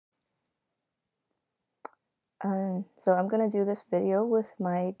So I'm gonna do this video with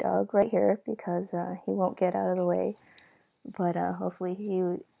my dog right here because he won't get out of the way, but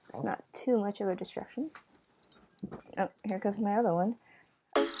hopefully it's not too much of a distraction. Oh, here goes my other one.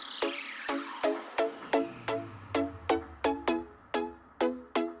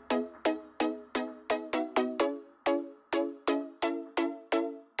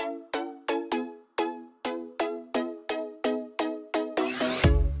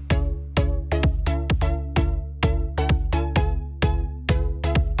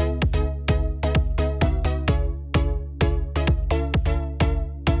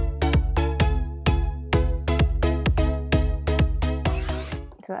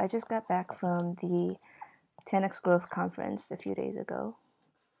 So I just got back from the 10X Growth Conference a few days ago,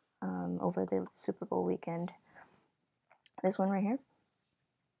 over the Super Bowl weekend. This one right here.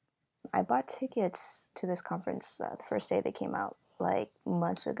 I bought tickets to this conference the first day they came out, like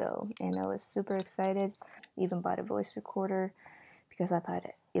months ago, and I was super excited. Even bought a voice recorder because I thought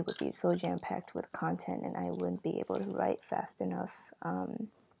it would be so jam-packed with content and I wouldn't be able to write fast enough.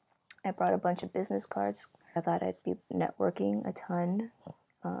 I brought a bunch of business cards. I thought I'd be networking a ton.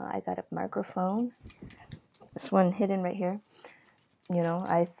 I got a microphone. This one hidden right here. You know,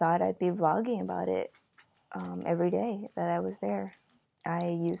 I thought I'd be vlogging about it every day that I was there. I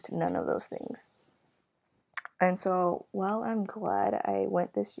used none of those things. And so while I'm glad I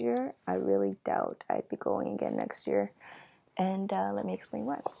went this year, I really doubt I'd be going again next year. And let me explain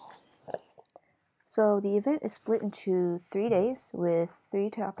why. So the event is split into 3 days with 3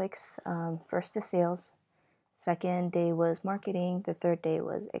 topics. First is sales. Second day was marketing. The third day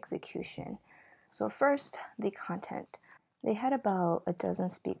was execution. So first, the content. They had about a dozen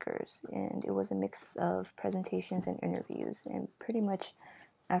speakers, and it was a mix of presentations and interviews. And pretty much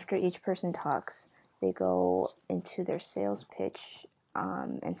after each person talks, they go into their sales pitch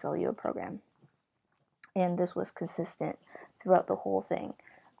and sell you a program. And this was consistent throughout the whole thing.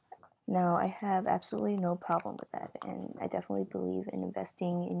 Now, I have absolutely no problem with that, and I definitely believe in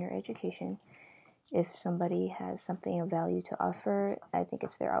investing in your education. If somebody has something of value to offer, I think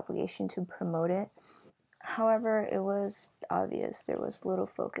it's their obligation to promote it. However, it was obvious there was little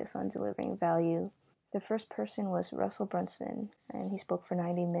focus on delivering value. The first person was Russell Brunson, and he spoke for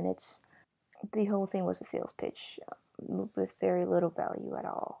 90 minutes. The whole thing was a sales pitch with very little value at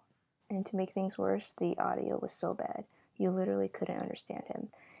all. And to make things worse, the audio was so bad, you literally couldn't understand him.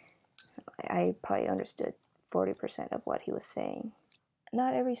 I probably understood 40% of what he was saying.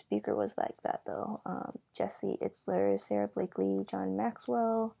 Not every speaker was like that, though. Jesse Itzler, Sarah Blakely, John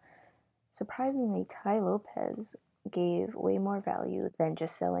Maxwell. Surprisingly, Ty Lopez gave way more value than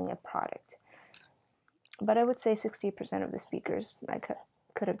just selling a product. But I would say 60% of the speakers I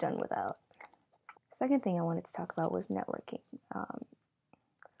could have done without. Second thing I wanted to talk about was networking.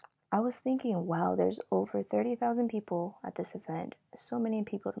 I was thinking, wow, there's over 30,000 people at this event. So many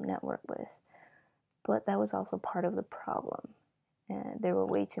people to network with. But that was also part of the problem. And there were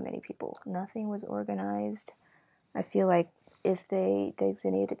way too many people. Nothing was organized. I feel like if they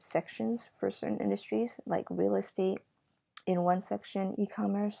designated sections for certain industries, like real estate in one section,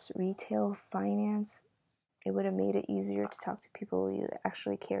 e-commerce, retail, finance, it would have made it easier to talk to people you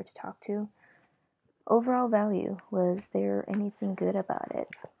actually care to talk to. Overall value, was there anything good about it?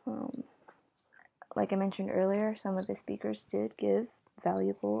 Like I mentioned earlier, some of the speakers did give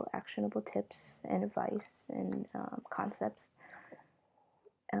valuable, actionable tips and advice and concepts.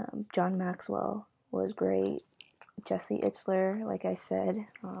 John Maxwell was great. Jesse Itzler, like I said,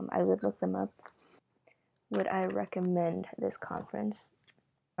 I would look them up. Would I recommend this conference?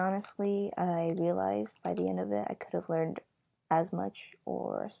 Honestly, I realized by the end of it, I could have learned as much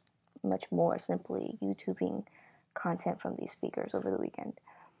or much more simply YouTubing content from these speakers over the weekend.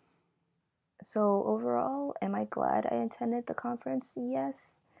 So overall, am I glad I attended the conference?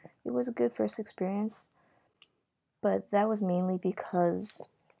 Yes, it was a good first experience, but that was mainly because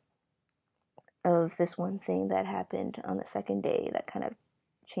of this one thing that happened on the second day that kind of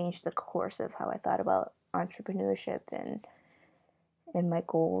changed the course of how I thought about entrepreneurship and my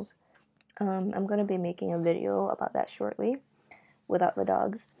goals. I'm going to be making a video about that shortly without the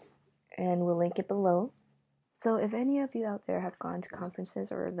dogs, and we'll link it below. So if any of you out there have gone to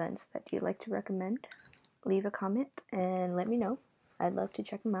conferences or events that you'd like to recommend, leave a comment and let me know. I'd love to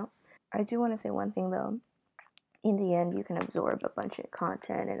check them out. I do want to say one thing though. In the end, you can absorb a bunch of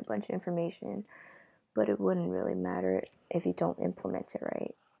content and a bunch of information, but it wouldn't really matter if you don't implement it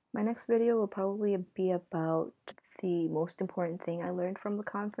right. My next video will probably be about the most important thing I learned from the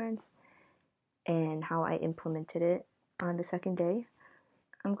conference and how I implemented it on the second day.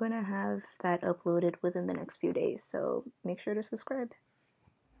 I'm going to have that uploaded within the next few days, so make sure to subscribe.